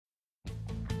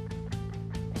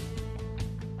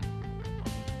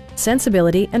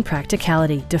Sensibility and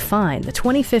practicality define the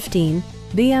 2015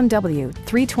 BMW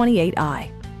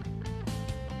 328i.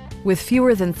 With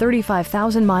fewer than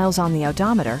 35,000 miles on the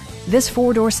odometer, this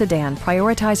four-door sedan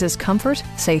prioritizes comfort,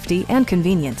 safety, and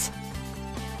convenience.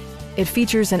 It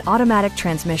features an automatic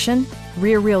transmission,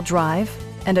 rear-wheel drive,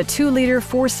 and a 2-liter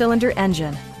four-cylinder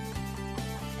engine.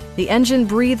 The engine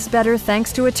breathes better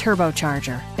thanks to a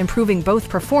turbocharger, improving both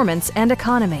performance and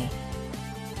economy.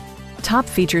 Top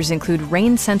features include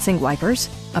rain-sensing wipers,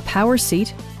 a power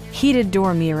seat, heated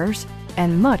door mirrors,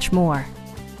 and much more.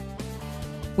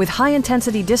 With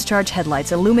high-intensity discharge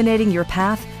headlights illuminating your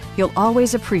path, you'll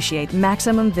always appreciate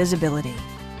maximum visibility.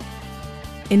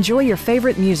 Enjoy your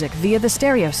favorite music via the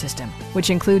stereo system, which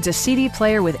includes a CD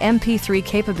player with MP3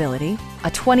 capability,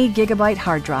 a 20 gigabyte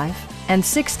hard drive, and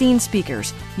 16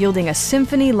 speakers, yielding a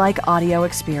symphony-like audio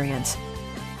experience.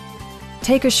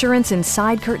 Take assurance in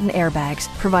side curtain airbags,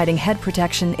 providing head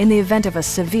protection in the event of a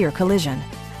severe collision.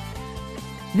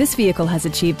 This vehicle has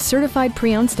achieved certified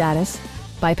pre-owned status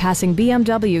by passing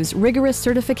BMW's rigorous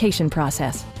certification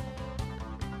process.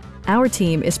 Our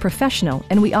team is professional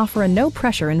and we offer a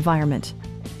no-pressure environment.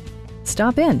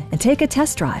 Stop in and take a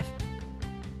test drive.